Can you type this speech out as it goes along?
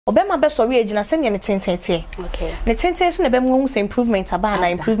Obema be sorry agina send ne tentete. Okay. Ne tentete so na be mu hu improvement aba na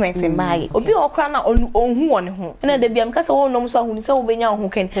improvement in bae. Obi okra na onhu won ho. Na da bia mka se wo nom so ahuni se wo benya ho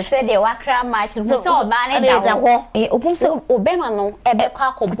ken. Te se de wakra match mu se oba ne da ho. Obum se obema no ebe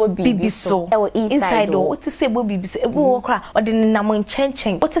kwa akobọ bibi so. Inside o te se bo bibi se ebu okra ode nam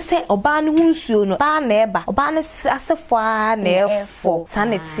nchenchen. O te se oba ne hu nsuo no ba na eba. Oba ne asefo a na efo.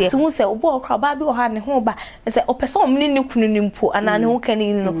 Sanete. Tu hu se obo okra ba bi o ha ne ho ba. Se opeso omni ne kunu ni mpo ana ne ho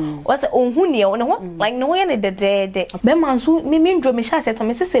kanini was onhu ne wo ne ho like no ye ne de be manso me ndro me sha se to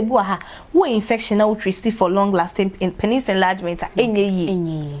me sese bu ha wo infection na treat for long lasting penis enlargement enye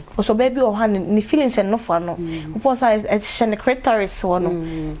yi so baby o ha ne feelings no for no because I shine clitoris wo no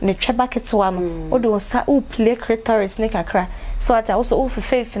ne tweba ketwa no o do sa o play clitoris ne kakra so ata also o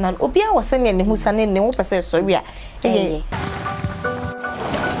fefe na obi a wo se ne hu sa ne wo pese so wi a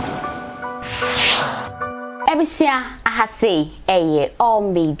Ebisia ahase all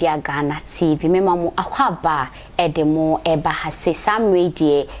media Ghana TV memamu akwaba edemo eba hase sam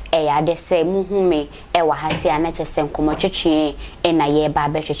radio ade se muhume ewa hase anachese nkomo twetwe na ye ba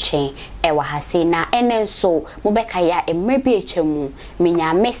betwetwe ewa hase na enenso mubeka ya emrebi etwemu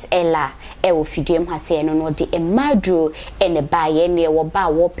minya Miss Ella ewo fidiem hase no no de emadro ene ba ye ne wo ba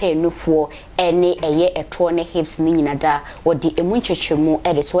wo pe nufuo ene eye eto ne hips ni nyinada wo de emunchechemu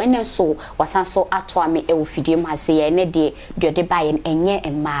ede to enenso wasanso ato ame ewo fidiem hase ye ne de de ba ye enye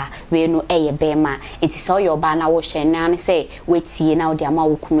emma we no eye bema enti so yo ba na wo hwe na ne say wetie na wo de ama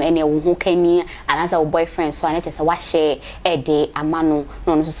wo kunu ene wo ho kani anasa wo boyfriend so ane chese wa share ede amano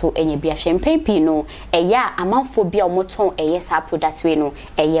no no so enye bia hwe mpepi no eya amanfo bia omoton eye sa product we no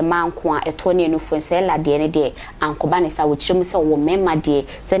eye manko a eto ne enufo so ela de ne de ankoba ne sa wo kiremu se wo memma de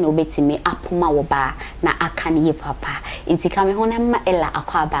se ne obetimi apoma wo ba na aka ne ye papa enti ka me ho na ma ela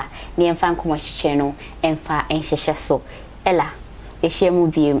akwaba ne emfa nkomo hyehyɛ no emfa enhyehyɛ so ela Eshemu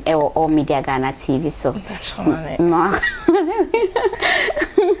biem ewo all media Ghana TV so.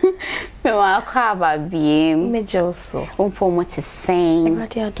 Ma kwaba biem. Mejoso. Umpo mo te sen.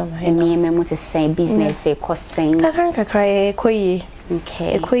 Eni me mo te sen business e kosen. Kakra koyi.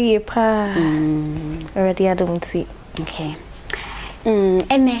 Okay. Koyi pa. Already adumti. Okay.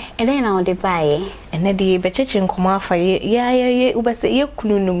 Ene na ode bae. Ene de becheche nkoma afa ye ubese ye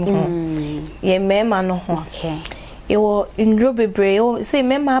kununum ho. Ye mema no ho. Okay. Yo indro bebre yo say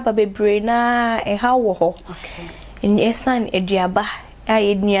mema aba bebre na ha wo ho okay in esan eduaba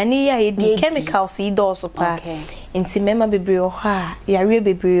ayeduane ya edi chemicals e do so pa enti mema bebre ho ha yare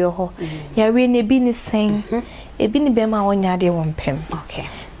bebre ho yare ne bi ni sen ebi ni bema wonya de wo mpem okay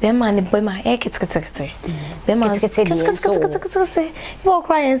bema ni bema ketekete bema ketekete wo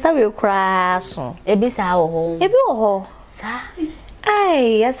cry nsa we cry so ebi sa wo ho sa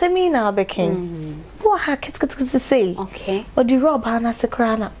ai asemina bekin Bo ha ketekete say okay o di rob na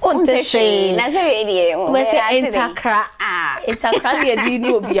sekrana onte she na se we die o we say entakra entakra ye di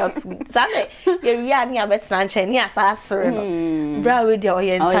no obi asu sabe ye wi ani abetna nche ni asasere no bra we di o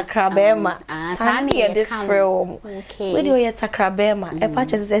ye entakra bema sa ni ye de freo okay we di o ye entakra bema e pa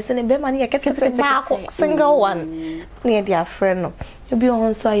chese se ne bema ni ye ketekete single one ni ye di afre no obi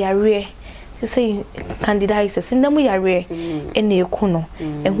on so ayare say candidate is in them we are rare ene ekuno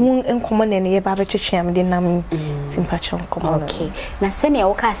ehun enkomo ne ye ba betwetweam de nam simpacho nkomo okay na se ne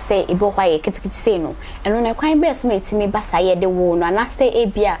wo ka say ebo hwa ye kitikiti say no eno na kwan be so na etimi basa ye de wo no na say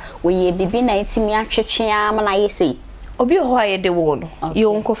ebia wo ye bibi na etimi atwetwea ma na ye say obi hwa ye de wo no ye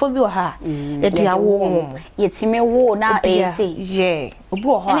onkrofo bi ha e dia wo ye timi wo na e say ye obi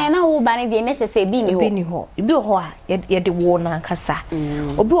hwa ene na wo ba ne de ne chese bi ni ho obi hwa ye de wo na kasa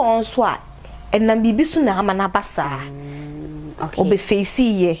obi on so a enam bibi su na ama na basa okay obe face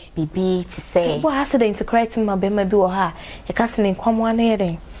ye bibi ti say bo accident correct ma be ma bi wo ha e ka sene kwamwa na ye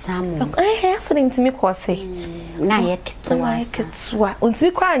den sam accident mi ko say na ye ketwa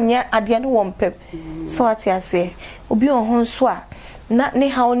ontimi kwa anya ade ne wo mpem so ati ase obi on ho so a na ne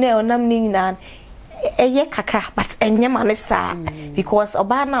ha na onam ni nyina eye kakra but enye ma ne sa because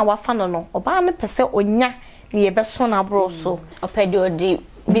oba na wafa no oba ne pese onya ne ye beso na bro so opedi odi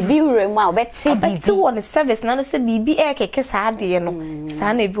bibi uremu a obeti bibi won service na no se bibi e keke sa de no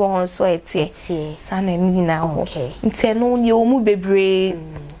sa na bi won so etie sa na ni na ho nti no ye o mu bebre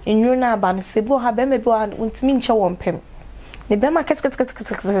enyu na aba no se bo ha be me bi wa ntimi nche won pem ne be ma ket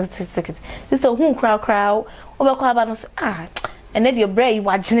sister hu kra obekwa aba no se ene de bra yi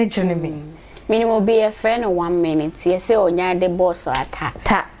wa gene me minimum be a friend 1 minute yes say onya de boss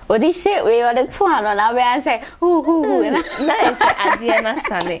ata odi she we odi to ano na be answer hu na say ade na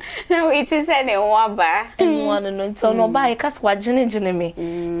sane na we ti say ne ho aba no so no ba e kasa wa gene me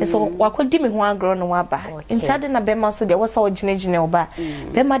so wakodi me ho agro no wa ba intade na be ma so de wo sa gene oba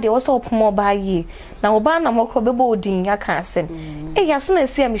be ma de wo sa opomo oba yi na oba na mokro be bo odin aka asem ya so na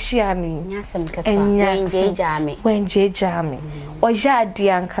sia me hia me nyasem katwa wenje jame o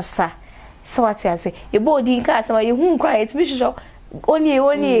jade ankasa so what I say e bo odin ka asem ye hu nkra et bi hwo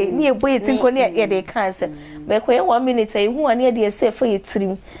oni ni e bo etinko ni ye de ka asem me ko ye 1 minute ye hu ani de se fa ye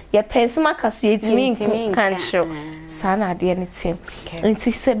tirim ye pensima kaso ye timi kancho sana de ne tim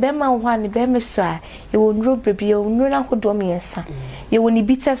nti se be ma ho ani be me so a ye wonro bebi ye wonro na hodo me yesa ye woni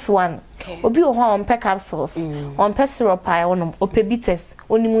bitters one obi o ho on pe capsules on pe syrup ai onom o pe bitters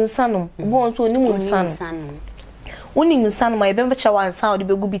onimu nsanom bo on so onimu nsanom onimu nsanom ye be me cha wan sa o de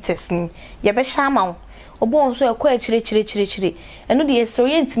be gu bitters ni ye be sha ma obo on so e kwa chire eno de ye so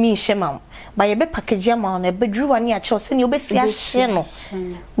ye ntimi hye ma ba ye be package ma na be dru wani a che se ni obesi a hye no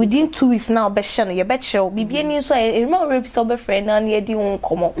within 2 weeks now be hye no ye be che bibie ni so e ma re so be friend na ye di won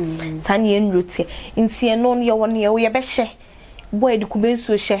komo sa ni enrote nti eno no ye woni ye be hye boy de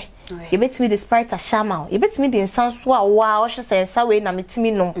kubensu hye ye betimi de sprite a shama ye betimi de nsanso a wa o hye se nsa we na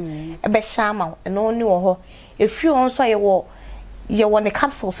metimi no e be shama eno ni wo ho efi won so ye wo ne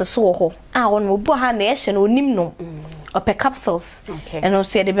capsules so wo ho a won obo ha na ye hye no onim no ope capsules eno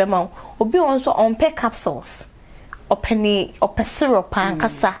so ye de be ma obi won so on pe capsules ope syrup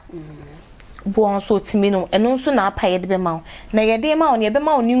ankasa bo on so timi no eno so na apa ye de be ma na ye de ma on ye be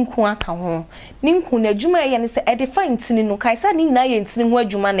ma on nku aka ho nku na adwuma ye ne se e define tini no kai sa ni na ye ntini ho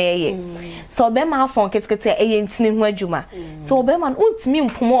adwuma na ye so be ma afon ketekete e ye ntini ho adwuma so be ma untimi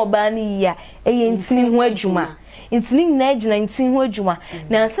mpomo oba ni ya e ye ntini ho adwuma ntini nyina agina ntini ho adwuma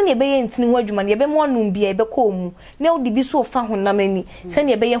na se ne be ye ntini ho adwuma ne be mo anum bia e be kɔ mu na odi bi so fa honam ani se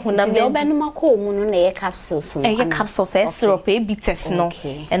ne be ye honam ne be no makɔ mu no na ye capsules no ye capsules e syrup e bitters no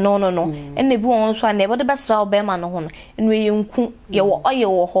no ene bi won so na e be sra oba ma no ho no enu ye nku ye wo oye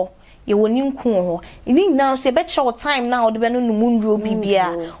wo ho ye woni nku ho ini na so e be che time na odi be no numundro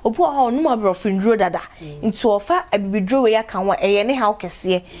bibia opu ho no abrofindro dada nti ofa abibidro we ya kan ho eye ne ha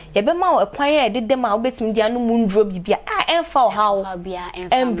okese ye be ma ekwan ya edede ma obetimi dia no mundro bibia a emfa how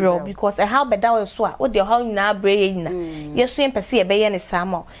embro because e how beda we so a wo de how nyina abre ye nyina ye so empese ye be ye ne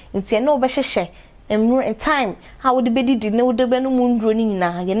sama nti no be hyehye in time how would be did no de be no mundro ni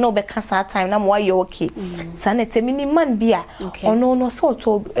nyina ye no be kasa time na mo aye okay sa na temini man bia ono no so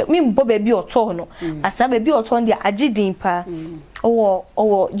to me mbo ba bi oto no asa ba bi oto ndi agidin pa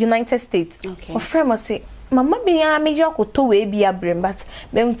owo United States o friend say mama bi ya me yakoto we bi abrem but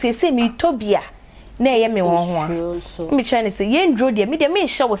me nti say me to bia na ye me won ho me try say ye ndro de me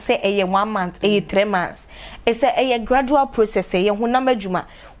hye wo say eye 1 month eye 3 months e say eye gradual process eye honam adwuma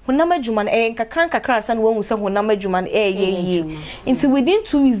honam adwuma na nkakran san wo hu se honam adwuma na ye nti within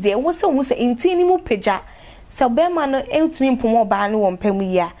 2 weeks there wo se nti ni mu peja se obema no entumi mpomo ba ne wo mpam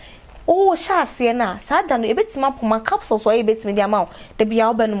ya o sha ase na sa da no ebetima poma capsules o ebetimi dia ma de bia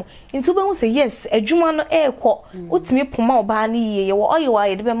obanum nti wo hu se yes adwuma no ekọ utimi poma oba ne ye wo oye wa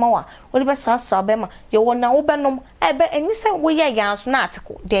ye de be ma wa wo de be so be ma ye wo na wo benum ebe enyi se wo ye ya so na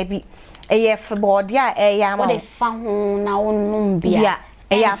atiko de bi eye feboard ya ya ma wo de fa ho na wo num bia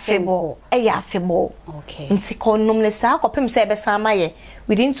eya febo okay nti konnom le sa akopem se be sa maye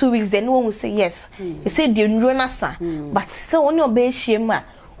within 2 weeks then won say yes e say de nro na sa but se woni oba ehiem a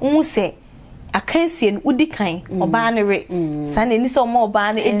won say akansie no udi kan oba ne re sa na ni se omo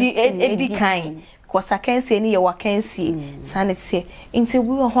oba ne edi kan because akansie ni ye wakansie sa na tie nti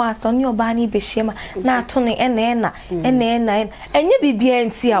wi ho aso ni oba ne be hiem na ato ne ena enye bibia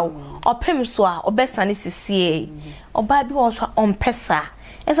nti a opem so a obesane sisie oba bi won so ompesa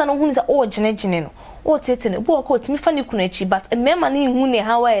esa no hunu za o gene no o tete no bo ko timi fa ne kunu achi but mema ne hu ne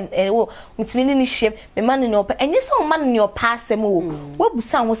hawa wo mutimi ne hye mema ne opa enye se o ma ne opa asem wo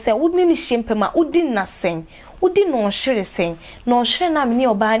wabusa wo se wo ne hye mpema udi nasen udi no hwere sen no hwere na me ne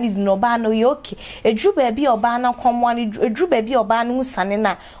oba ne di no oba no ye okay edru ba bi oba na kwomwa ne edru ba bi oba ne hu sane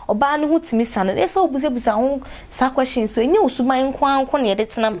na oba ne hu timi sane esa obuza ho sa question so enye osuman kwanko ne de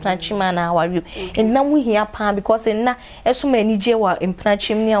tena mpnachima na awari enna mu hia pa because enna eso ma ni je wa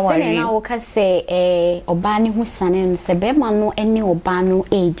mpnachim ne awari se na wo ka se oba ne hu sane no se be ma no ene oba no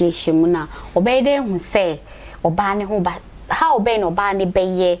eje hyemu na oba de hu se oba ne hu ba how be no ba ne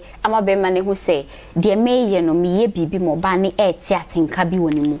beye ama be ma ne hu se de meye no meye bibi mo ba ne eti atenka bi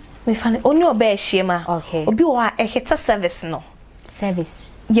woni mu me fa oni oba ehie ma okay obi wo a eheta service no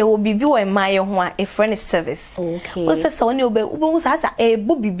service ye will be boy my one a friend service. Okay. What's the son you be a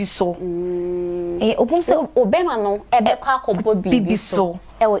bobby so? Open so obema no ebe kwa bobby so.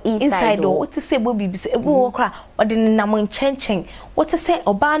 Inside or what to say bobby a walker or the namon chenching. What to say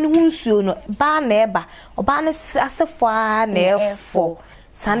or ban wunsu no bar neighbor or barnes as a far near for.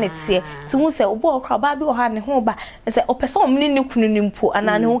 Sanity to who say walk baby or hand home back and say, oh, person mini kunimpo and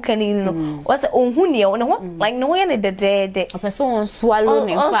I know can you know what's the own hunia on what like no any the day a person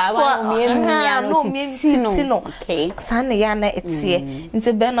swallowing no okay Sunday yana it's here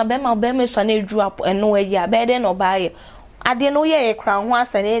into Bema Sunday drew up and no ya bed or buy I didn't know ye crown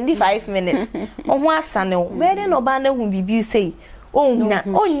once and in 5 minutes on one Sunday bed no banner will be say. Oh,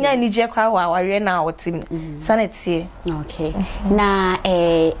 nya ni je kwa wa na wotim sanity okay na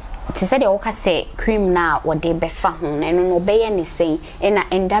te say de wo ka say cream na wo de befa ho na no be ye ne sen na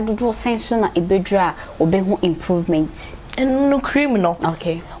enda dodo senso na ebedura obehu improvement no cream no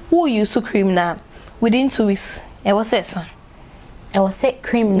okay who use cream na within 2 weeks e was say I was say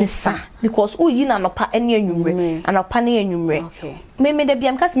cream nisa because oh yi na nopa ene anwumre anopa ne anwumre okay me de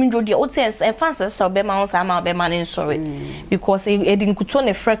biam kas mindro de o sense and fancy so be ma on sa ma be ma ne sorry because e di nkuto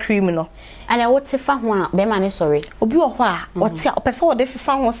ne fra cream no and I what fa ho a be ma ne sorry obi wo ho a o te o pese wo de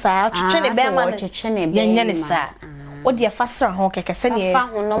fa ho sa twetwe ne be ma ne yenya ne sa o de fa sra ho keke se ne fa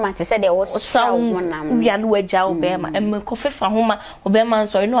ho no ma te se de wo sra ho nam wi anu agya o be ma em ko fa ho ma o be ma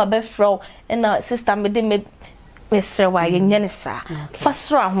sorry no be fra na sister me de me Mr. Yenya sa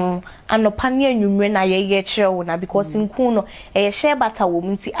fasra ho anopa ne anwumre na ye kire wo na because nku no e share butter wo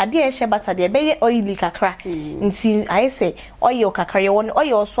nti ade e share butter de be ye oily kakra nti I say oil kakra ye won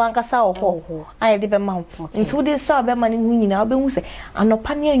oil so ankasa wo ho aye de be ma ho nti wo de so be ma ne hu nyina wo be hu se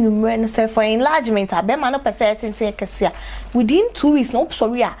anopa ne anwumre no say for enlargement abe ma no percent tin kese a within 2 weeks no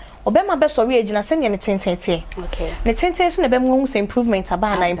sorry a obema be sorry agina se ne tentete okay ne tentete so ne be mu se improvement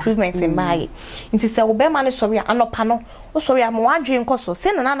aba na improvement in bae nti se obema ne sorry anopa no o sorry am wadwe nkoso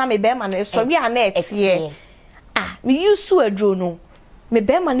se na me be ma no sorry a na etie me use to adro no me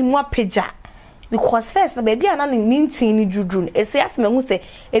be ma ne mu apagya because first na baby ana ne mintin ni judru no ese asema hu se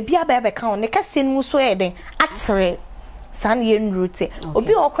ebia ba be kan ne kase nu so e den atere san ye nrute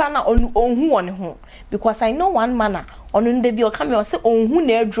obi okra na onhu won ho because I know one man onu nde bi o ka me o se onhu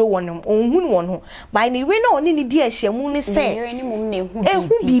na adro won onhu won ho by ni we na oni ni di ahyiamu ni se ehu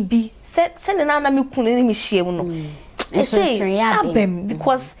bibi se ne na me kunu ni me hyiamu no ese abem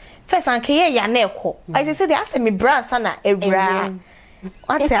because first an ke ye ya na ekọ I say they ask me brass na ewra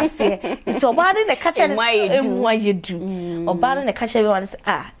what I say it's about in the catcher and why you do about in the catcher one say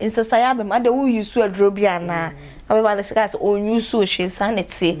in sister abem ade who use to adro bia na abeba the guys on use so she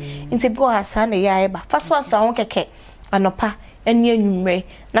sanity into go asa na ya eba first one so won keke anopa eni anwumre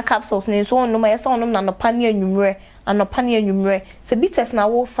na capsules ne so on no ma so on na anopa ne anwumre se bitters na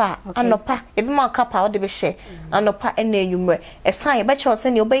wo fa anopa ebi ma kapa wo de be hye anopa eni anwumre e san ye be che se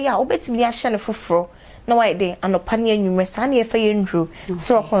ne obeya obetimi a hye ne foforo na why dey anopa ne anwumre san ye fa ye ndru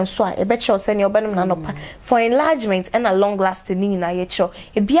so kon so a e be che se ne obenum na anopa for enlargement and a long lasting ni na ye che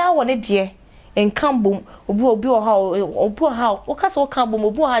e bia wo ne de enkambom obi oha wokasa okambom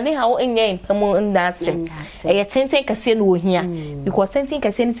obi oha ne ha wo enya empamo ndase e tenten kase no ohia because tenten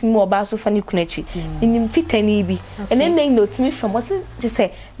kase ni timi oba so fa ne kunachi enim fitani bi ene na note me from was just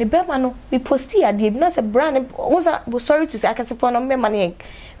say the bema no me posti ade bi na say brand was sorry to say akase for no me mane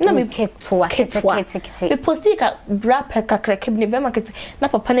na me ketwa me posti ka bra pe kakra ke ne bema kete na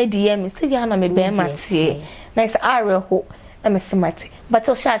papa na DM say ya na me bema tie na is areho na me semate but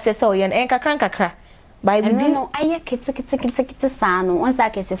o sha say so yen kakra by no aye kete sa no once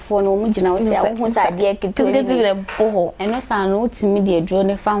akese fo no mu gina wo say wo sa de kete eno sa no utimi de dro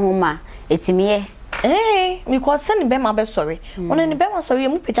ne fa ho ma etimi ye because send be ma be sorry one ne be ma sorry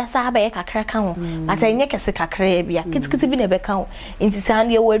mu peja sa ba ye kakra ka ho ata enye kese kakra ya bia kete bi ne be ka ho nti sa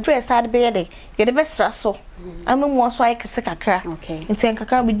ne wo address sa de be ye de be sra so amemu so ay kese kakra nti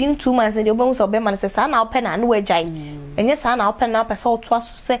kakra within 2 months de oba so be ma se sa na open na no agai enye sa na open na pese oto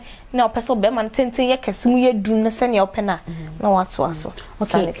aso se na opese be ma tenten ye kese mu ye du na se ne open na wato aso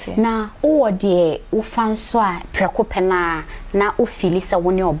na wo de wo fan so a preko pe na wo feel se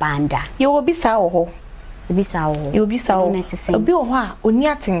wo ne obanda ye wo bisa wo ho yo bisa wo obi wo ho a oni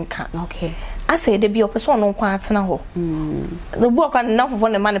atenka asa de bi opese ono kwa atena ho the book kan na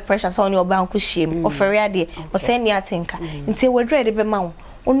fofo ne man pressure so oni oba nko hiem ofere ade o se ni atenka nti we dread be ma wo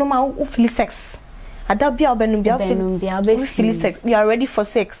ono ma wo feel sex ada bia obenum bia feel sex you are ready for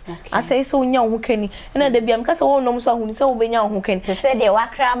sex asa so nya wo kani na de bia mka se wo nom so ahuni se wo benya wo kani se de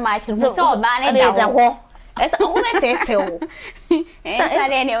wakra match so oba ne da ho esa ona tete esa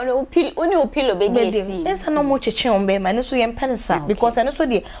de ne oni pillow be dey see esa no mo cheche on be ma ne so yem penisa because eno so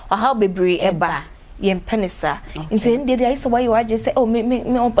de how bebre eba yem penisa nti ndie dey say why you are just say oh me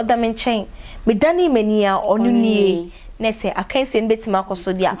oda me nchen me dani mania onu nie na say akan say betima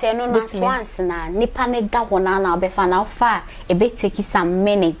akoso dia nti no na once na nipa ne da ho na obefa na fa e be take some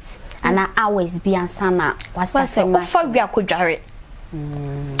minutes and hours be answer na was that so much for bia kodware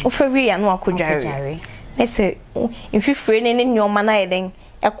oferi ya no akodware na say mfifire ne nyoma na yeden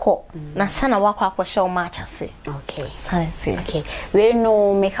eko na sana wakwa akwhye o ma achase okay sanse okay we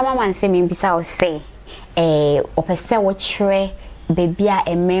no me kama man say me bisa o say opese wo chere baby a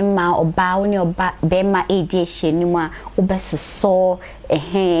emema oba woni oba bema edi ehyenu a obesoso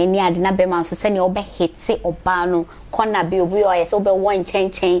ni ade na bema so se ne obe hite oba no kona be obi o yes obe won chen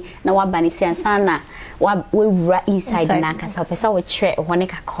na waba ni siansa na we wura inside na kasa opese wo chere hone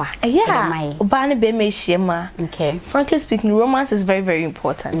kakwa yeah oba ne bema ehyema okay frankly speaking romance is very very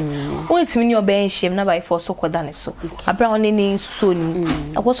important when it mean oba ehyem na by force koda ne so abra one ni suso ni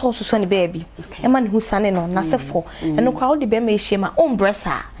akoso suso ni baby e ma ne hu sane no na sefo eno kwa wo de bema ehyem ma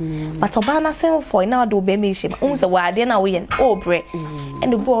ombresa but oba na sen for na do be me shema unse wa ade na wo yen obre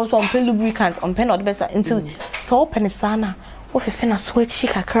and the boy also on pen lubricant on pen od besa until so open sana wo fefe na switch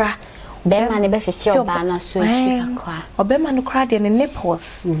kakra be ma ne be fefe oba na switch kakra obema no kra de ne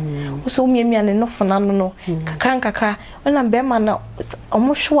nipples wo so miamia ne nofo na no kakra ona be ma na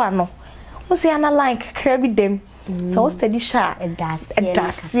omohwa no wo se ana like kakra bi dem so steady sha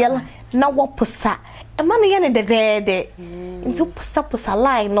edasiel na wo posa e ma no ye ne de into pusa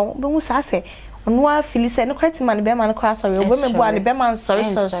line no be musa say onu a feel say no credit man be man cry sorry we me bo an be man sorry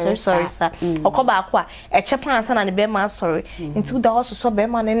sir okoba akwa e chepa ansa na be man sorry into da also so be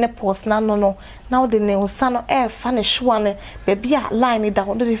man ne post na no now the ne usa no e fa ne hwa ne be bia line da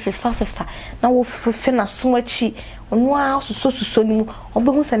ho de fefa na wo fefe na so achi onu a so ni mu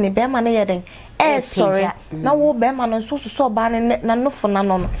obehu say ne be man ye den sorry na wo be man so ba ne na nofo na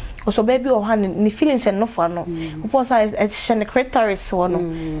no so baby o ha ne feelings and no for no because I shine clitoris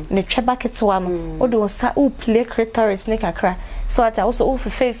one ne tweba ketewa no o do sa o play clitoris ne kakra so ata also o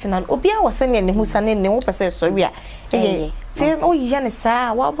fefe na obi a wose ne hu sa ne wo pese sorry a ti o ye ne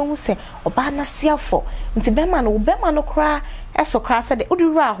sa wa bo hu se oba na siafo nti be man no kra eso kra se de o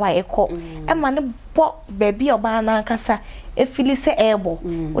du ra hwa ekọ e ma ne bo baby oba na nkasa e feel say ebo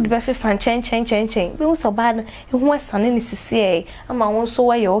o de be fe fan chen be hu so ba no e hu asane ne sisi e ama won so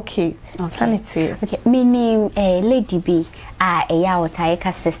wa ye okay sanity okay meaning lady B ya otai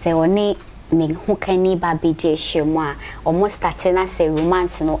ka sister oni ne hu kani ba beje hwemu a omo start na say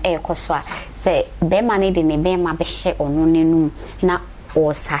romance no ekoso a say be ma ne de ne be ma be hye onu nenum na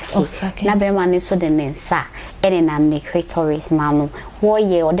osake na be ma ne so de nensa ene na me clitoris ma no wo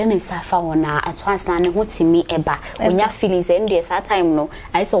ye o de nensa fa wona atwans na ne hotimi eba onya feelings and there that time no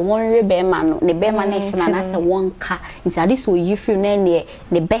I so one re be ma no ne be ma ne sna na say one ka nti ade so yi free na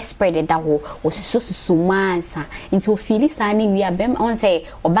ne best spread da wo so mansa nti o feel sa ne wi a be on say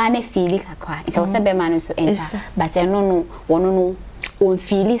oba na feel kakwa nti o say be ma no so enter but no wono no on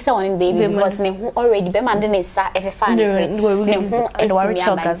feel say on baby because ne who already be man de sa efa ne who and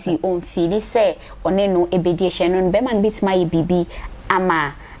on feel say on no ebedi hye no be man bit my bibi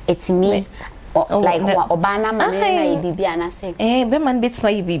ama etimi like obana man na bibi anase be man bit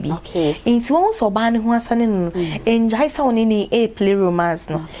my bibi okay nti won so obana hu asane no enjai sa on ni play romance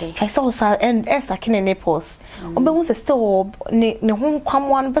no try so and esa kine nipples obe hu se still ne hu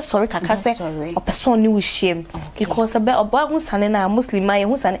kwamwan be sorry kakra se o person ni wo hiem because be oba hu sane na muslim ma ye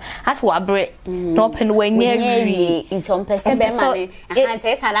hu sane as wa bre no pen we nyeri nti on person be man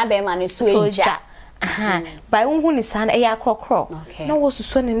anti sana be man so eja by unhu ni sana e akrokro na wo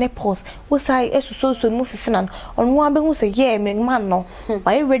suso ne nipples wo sai esuso mu fifina on wa be hu se ye me man no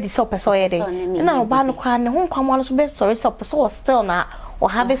by ready so person ye dey na oba no kwa ne hu kwamwan so be sorry so person still na or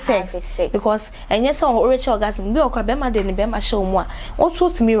have sex because and yes on ritual orgasm be okra be ma de ne be ma show mu a what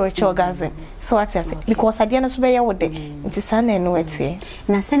to me ritual orgasm so what I say because I dey no so be ye wo de nti sana no etie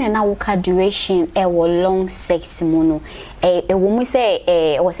na sene na wo ka duration e wo long sex mu no e wo mu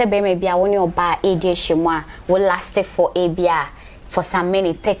say wo say be ma bia wo ne oba e dey hwemu a wo last for a bia for some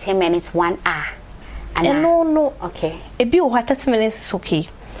minutes 30 minutes 1 hour and no okay e bi wo 30 minutes is okay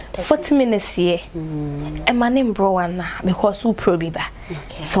 40 minutes here my name bro one because who probiba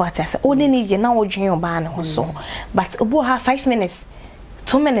so what I say only need you now dream your ban so but obo ha 5 minutes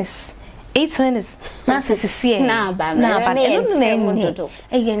 2 minutes 8 minutes na se na ba ntemu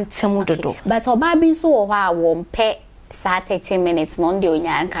dodo but oba bi so wo ha wo mpe sa 30 minutes no ndi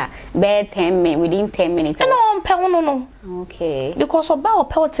onyanka be 10 minutes within 10 minutes no mpe no okay because oba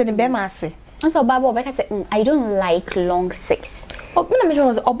ope wote ne be ma ase And so Baba Obeka say I don't like long sex. Oh, me na me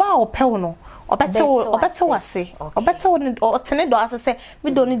oba opɛ no. Obeta wase. Obeta won o tene do ase say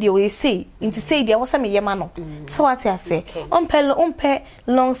me do no de we say. Nti say de wo say me yema no. So what I say? Ompe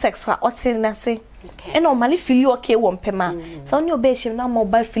long sex for otene say. And normally feel okay one pema. So on your base, you now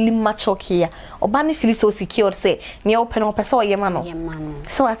mobile feeling much okay. Or banny feel so secure, say, me open up a so yemano.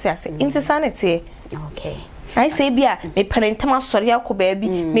 So I say, insanity. Okay. I say, Bia, me parentama sorry, Uncle baby,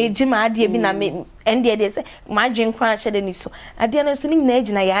 me Jim, dear, be na me, and dear, there's my dream crash at any so. I didn't understand age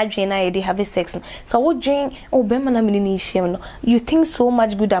and I dream, I did have a sex. So what dream, oh, Bemana mini, you think so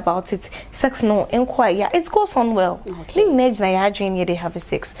much good about it. Sex no, inquire, it goes on well. Ling age and I dream, they have a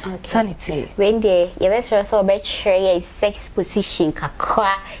sex. Sanity. When they, you better so bet a sex position,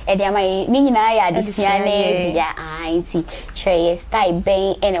 kakra, and there my Nina, I this yeah, I see, tray, style,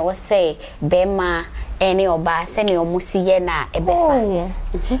 bang, and I was say, Bema. Any or bass, any or musiena, a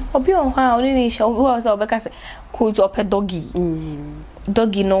best. Obi on how only shall was over because could up a doggy.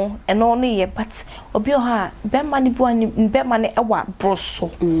 Doggy no, and only a but Obi ha, bet money bet money a what broso.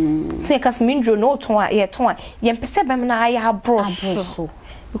 Take us mindro no toy, yet toy, yen percebam I have broso.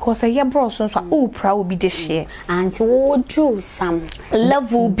 Because a year bros so oh proud be this year. And to do some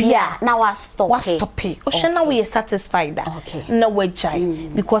level beer. Now I stop it. Ocean now we are satisfied that. Okay. No way jai.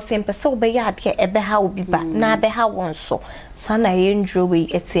 Because in person be yard here ebe how be back. Na be how one so. Sana enjoy we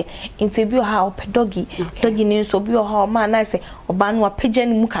ete. Interview how doggy. Doggy news so be how man I say obanu a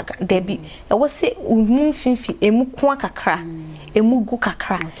pigeon muka debi. I was say umu finfi emu kwa kakra. Emu gu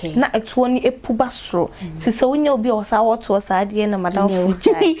kakra. Na etu oni epu basro. Ti se wonya obi o sa what was adie na madam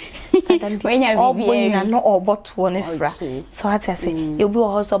fuja. When you be no or bottle on fra. So I say you be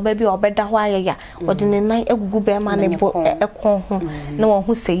also baby or better why ya. Or the night egugu be man e kon ho. No one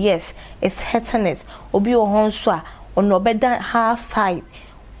who say yes, it's hitting it. Obi o hon so a on better half side.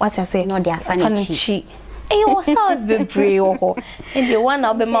 What I say no they are funny cheek. And you stars be brave or and the one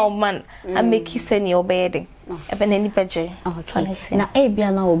I'll be my man and make kiss any your bedding. Eben any beje. Okay. Na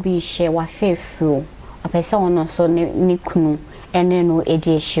ebia na obi share wa fefro. Apesa ono so ni kunu. Ene no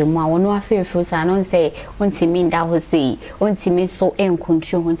edi ehyimu a wono afefro sa no say wontimi nda ho sei wontimi so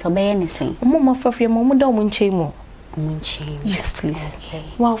enkontru ho nto be ye ne sen mo fafie mo da mo nchemu yes please okay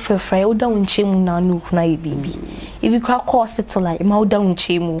wow fafie wo da mo nchemu na no kuna ye bibi if you call hospital like ma wo da mo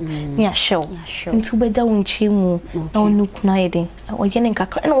nchemu ni ahyew ntu be da mo nchemu na onu kuna ye den o ye ne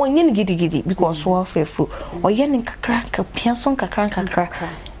kakra na o ye ne gidigidi because wo fafro o ye ne kakra ka piason kakra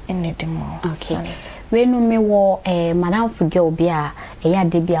ene demo okay we no me wo madam fugel bia ya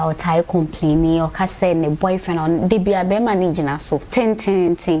de bia o tai complaining o ka say ne boyfriend on de bia be ma ne gina so tin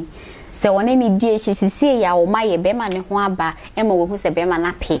se wona ni die hye ya o ma ye be ma ne ho aba e ma wo hu se be ma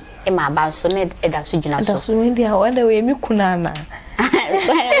na pe e ma aba so ne eda so gina so so ndi ha wanda we mi kunana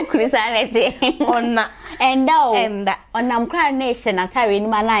so krisanete onna enda onam kra nation atare ni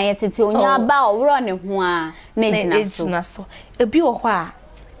ma na ye tete onya aba o wro ne ho a ne gina so ebi wo ho a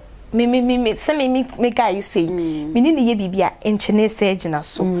me se me guy say me ni ye bibia enchene se gina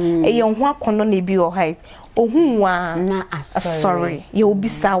so e ye ho akono na ebi o ha ohunwa na sorry ye obi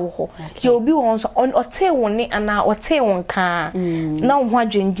sa wo ho ye obi won so ote won ni ana ote won ka na ho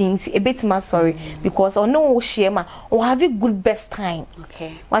adwendwen ti ebetima sorry because ono wo share ma o have a good best time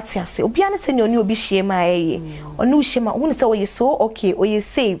okay what you say obi an se ni oni obi share ma eye ono wo share ma wo say we so okay o ye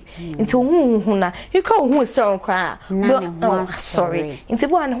save into hu na you ka hu so kra sorry into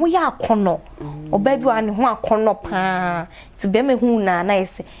bo an ho ya akono oba bi an ho akono pa to be me hu na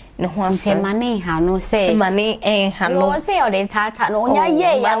ise ne ho aso mane ha no say mane ha no say o de tata no nya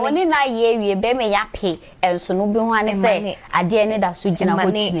ye ya woni na ye wie be me ya pe enso no bi ho ane say ade ne da so gina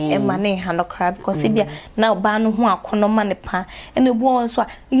ho chini mane ha no crab because bia na ba no ho akono mane pa ene bu on so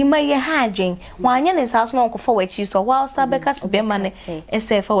yima ye ha adwen wanya ne sa so no nkofo wachi so wa sta be ka se be mane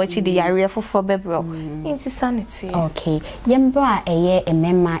ese fa wachi de yare fofo bebro insanity okay yembra eye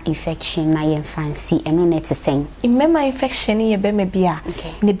emema infection na ye fancy eno ne tesen emema infection ye be me bia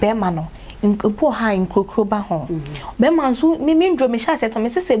ne be ma no nko ha nkrokro ba ho be ma so me ndro me sha seto me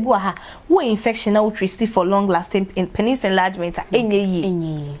sese bu ha wo infection na utristi for long lasting penis enlargement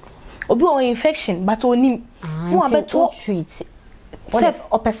enye obi o infection but onim wo abeto treat self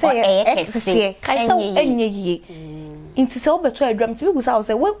opese exercise kai so enye inti se obeto adram ti bi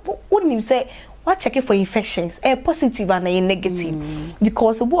say wo nim say what check it for infections positive and negative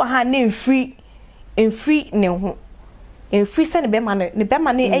because obi ha na free ne ho in free send be man e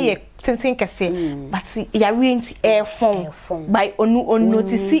tenten kese but ya rent air form by onu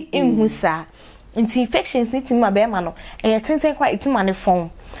notice inhu sa infections need to ma be man no e tenten kwa it man form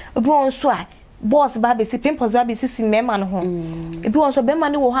obi on so a boss ba be si pimples ba be si mema no ho ebi won so be ma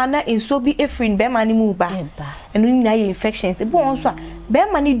ne wo ha na enso bi efrin be ma ne mu ba enu ni na infections ebi won so be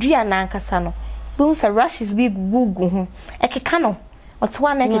ma ne dua na ankasa no be so rashes bi gugu ho ekeka no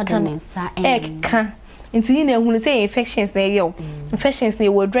otwa na ekeka no ekeka nti ni na ehunu say infections na ye infections na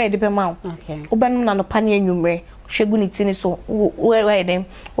wo dry de be ma obenum na no pa ne anwumre hwegu ni ti ni so where dem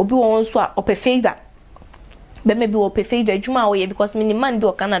obi won so a opefeida be maybe we pay for adwuma wo ye because me man bi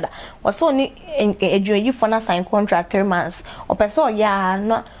o Canada was only adwumayi for na sign contract 3 months o person ya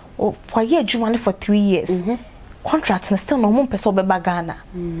no for ye adwuma for 3 years contract na still no mo person be Ghana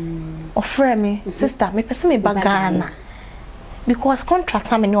o friend me sister me person me Ghana because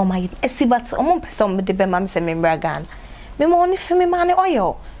contract am no my but o mo person me de be ma me say me Ghana me mo ni fi me ma ne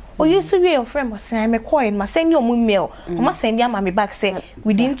oyo o you so your friend was say me call ma send your email o ma send am me back say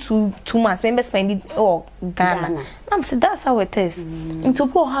within 2 months me spend it Ghana am say that's how it is into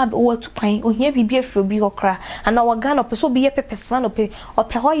go hard o to pan o here bibia fro bi okra and our Ghana person be pepes man o pe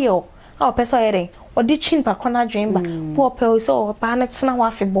hoyo o person here o di chin pa kona dream ba bo pe so ba na tsena wa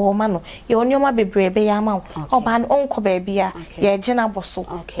fe bo ma no ye onyoma bebre be ya ma o ba on ko ba bia ye gina boso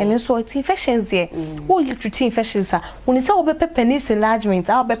and so it's infections there wo you treat infections a when you say o be penis enlargement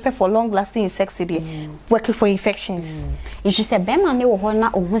a be for long lasting sex there working for infections if you say be ma ne wo ho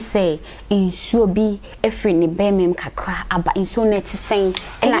na o hu say insuo bi efri ne be mem kakra aba insuo na etisen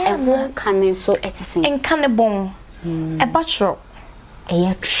na eho kan so etisen en kan bon e ba tro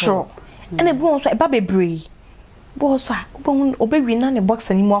e tro and a bon so a baby boss obewi na ne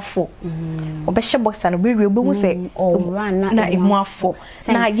boxer ni mu afo obehye boxer no obewi obehu say na emu afo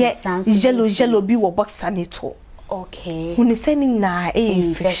na ye yellow bi wo boxer ni to okay when sending na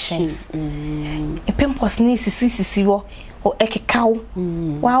infections pimples ni sisi wo o ekekaw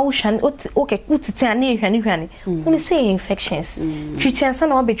wa wo hwan o ke kutiti ani hwane when say infections treat answer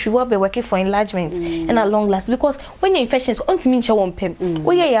na obetri wo be working for enlargement and a long last because when you infections ontimi nche won pem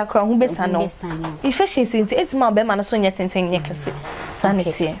wo ye yakra hu besa no infections intima be ma no so nya tenten kese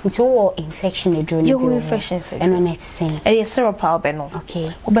sanity nti wo infection e drone bi infections eno net say e syrup be no okay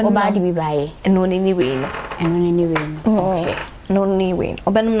oba di bi bae eno ni we no okay no ni we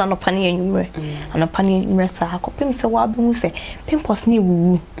obenum na no pane anwumre ana pane anwumre sa akopem se wa be hu se pimples ni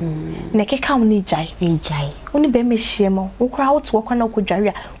wuwu na keka mu ni jai oni be mehie mo wo kra wo to kwa na kodware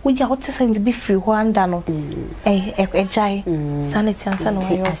a wo ya wo tese bi free ho anda no jai sanity ansa no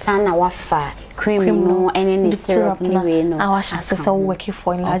yo asana wafa cream no ene ni syrup ni we no awasha se so working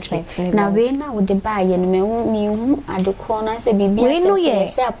for enlargement na we na wo de ba ye no me hu adeko na se bibia tete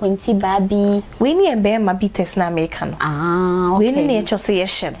se appointi ba bi we ni embe ma bi test na America no we ni e chose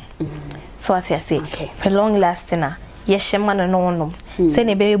yeshe so what I say for long lasting yeshe man no say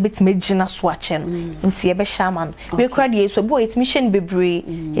ne be betime gina so ache no nti ye be shaman we kra de so bo it mission bebre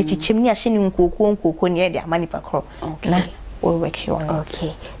ye chichem ni ahye ni nkoko ne ye de amani pakro na we work here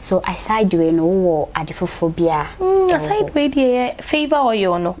okay so aside we no wo adefophobia aside we de favor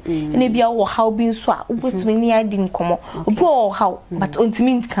oil no ne bia wo how bin so a ubotime ni adi nkomo obi wo how but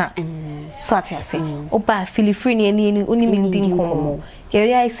ontimi nka so what I say oba feel free ni onimi ndi nkomo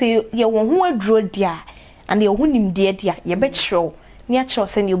ye I say ye wo ho aduro dia and ye ho nim dia ye be kyerɛw ni a kyerɛw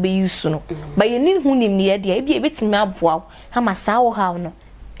se ne obe use no but ye ni ho nim dia e bia betimi aboa ha ma saa wo how no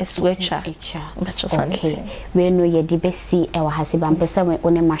eswecha okay we no ye di besi e wa hase ba mpesa we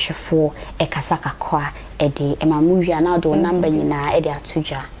one mahwefo e kasa kakwa e de e ma mu wi na do number nyina e de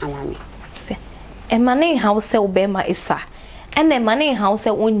atodwa amame e ma ne house obe ma isa ene ma ne house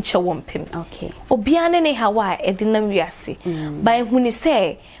wonche wompem okay obia ne hawa e de nam wiase ba hu ni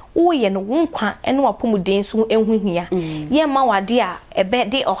se wo ye no wonkwa ene wapomuden so ehuhia ye ma wade a ebe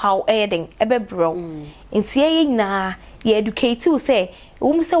de ohaw eden ebe bro nti ye nyina ye educate you say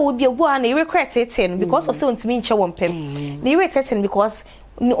say we be a na regret it because of so ntimi nche wompem na regret it because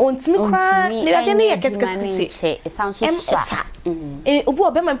ontimi kwa na ade na ye ketekete it sounds so sad obu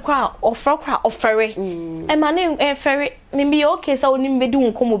obema kwa ofere e ma na fere maybe okay so oni mbedi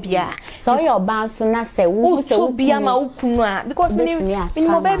nkomo bia so your ban so na say wo say wo bia ma ukunu a because ni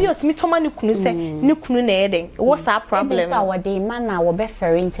mo ba bi otimi toma ni kunu say ni kunu na eden what's that problem so wo dey man na wo be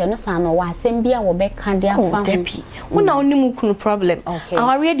fere nti no sa no wa asem bia wo be kan dia fa wo na oni mu kunu problem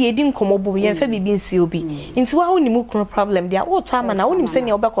aware de edi nkomo bo ye fa bibi nsi obi nti wa oni mu kunu problem dia wo to ama na oni se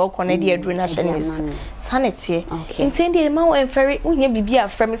ne wo be ko na de adru na shenis sanity nti ndi ma wo fere unya bibi a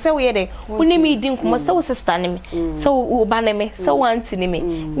frem say wo ye de oni mi di nkomo say wo sister ne me so baneme so want ni me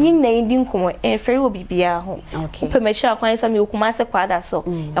yin na indi nkomo fere wo bibia ho pe me sha kwan so me okuma se kwada so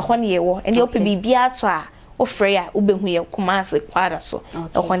e ho ne ye wo ende ope bibia to a Freya ubehu ye Kumasi kwada so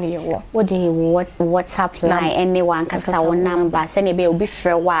ehone ye wo what do you WhatsApp line anyone kasa wo number say ne be obi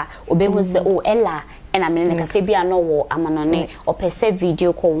frɛ wa obehu se o Ella and I mean like say bia no wo amanone or per se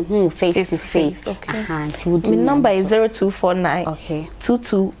video call face to face. My number is 0249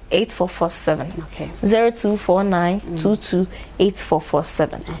 228447. Okay. 0249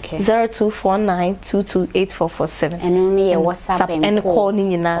 228447. Okay. 0249 228447. And only a WhatsApp and call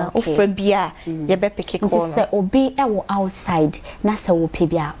ni na ofra bia ye be pick call. Say obi e wo outside na say wo pe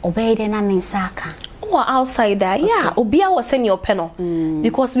bia obey de na nsaka. Outside there, yeah, Obia was sending your panel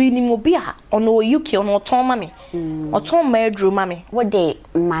because we need Mobia or no UK or no Tom Mammy or Tom Medroom Mammy. What day,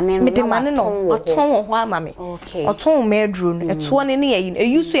 man, with the man or Tom or Mammy, okay, or Tom Medroom, a 20 near a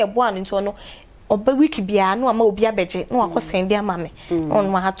used to have one into no or Wiki Bia, no Mobia Bedget, no, I was saying dear Mammy on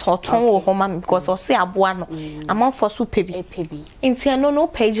my Tom or Mammy because I'll say a buano, a month for soup pebby. In no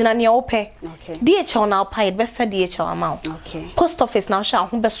page and your pay. Okay, DHL now paid better DHL amount. Okay, post office now shall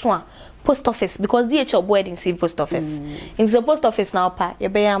who beswan. Post office because DHL boy didn't see post office. In the post office now, pa you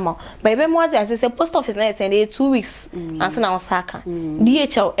pay amount. But even more as I say, post office now send 2 weeks. And so now Saka.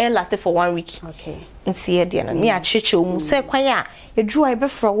 DHL air lasted for 1 week. Okay. In see again. Me a chicho say kwaya. You drew I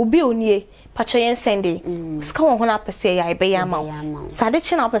before will be on ye. Pacha Sunday. Scout one up say I pay amount.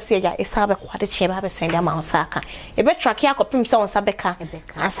 Sadichin up say ya is have a quarter chamber send amount Saka. You bet track ya copim so on Sabeka.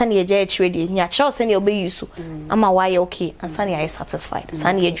 And Sunny a jet ready. Nya Charles and you'll be used. I'm a why okay. And Sunny I satisfied.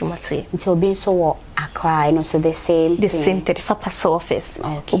 Sunny a jumate. So being so a cry, no so the same 35 parcel office.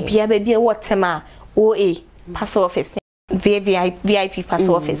 Okay. Obia baby what tema OA parcel office. VIP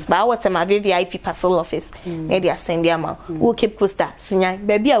parcel office. But what tema VIP parcel office. Maybe I send them out. Who keep poster. Sunya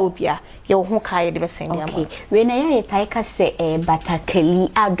baby obia. You who carry the send them. Okay. When I take say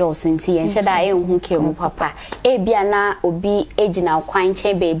batakeli adults nti en sheda e hu ke mu papa. E bia na obi ejina kwan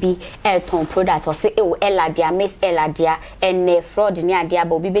chen baby ton product or say e wo Ella dia miss Ella dia en fraud ni ade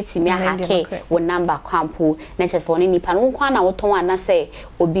aba obi betimi ahake wo number kwampo na chese woni nipa no kwa na wo ton ana say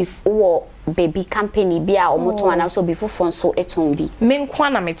obi wo baby company bia o moton ana so obi fofo so eton bi. Me nkwa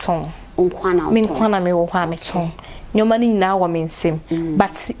na meton. Nkwa na me nkwa na me wo hwa meton. Nyoma ni nyina wa me nsem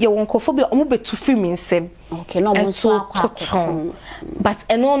but ye wonkofo bia omo betu fi me nsem. Okay, no mo so akwa. But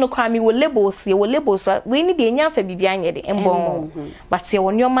eno no kwa me wo labels ye wo labels we ni de nya fa bibia anye de embon. But ye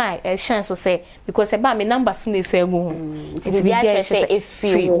wo nyoma e hyan so say because e ba me number so na say egu. Ti bibia say e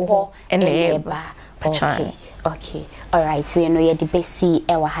free wo ho ene ba. Okay. All right. We know you the best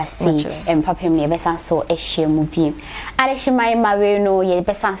ewa hasi and papem ne best so e share mu bi. Are she my we know ye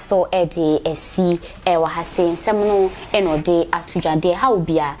best so e de esi ewa hasi nsem no e no de atudwade how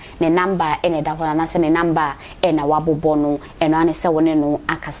bia ne number e ne da hona na se ne number e na wabobo no e no ane se woni no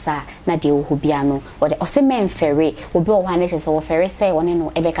akasa na de wo bia no o de o se men fere obi o hane se wo fere se woni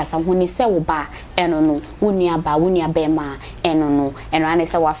no e be kasa honi se wo ba e no woni aba ma e no ane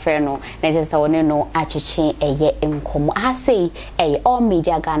se wa fere no na je se woni no atwetwe eye enkomo I say all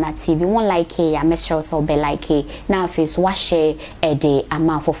media Ghana TV one like ya make sure so be like na face wa share de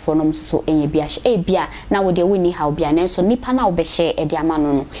ama foforo no so enye bia bia na wo de woni how bia na so nipa na wo be share de ama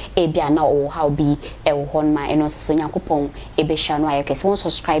no bia na wo how bi wo hon ma eno so yakopon be share no ayeke so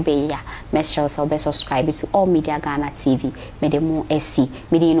subscribe ya make sure so be subscribe to all media Ghana TV me de mo esi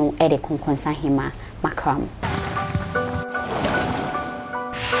me de no e de konkonsa hima makram.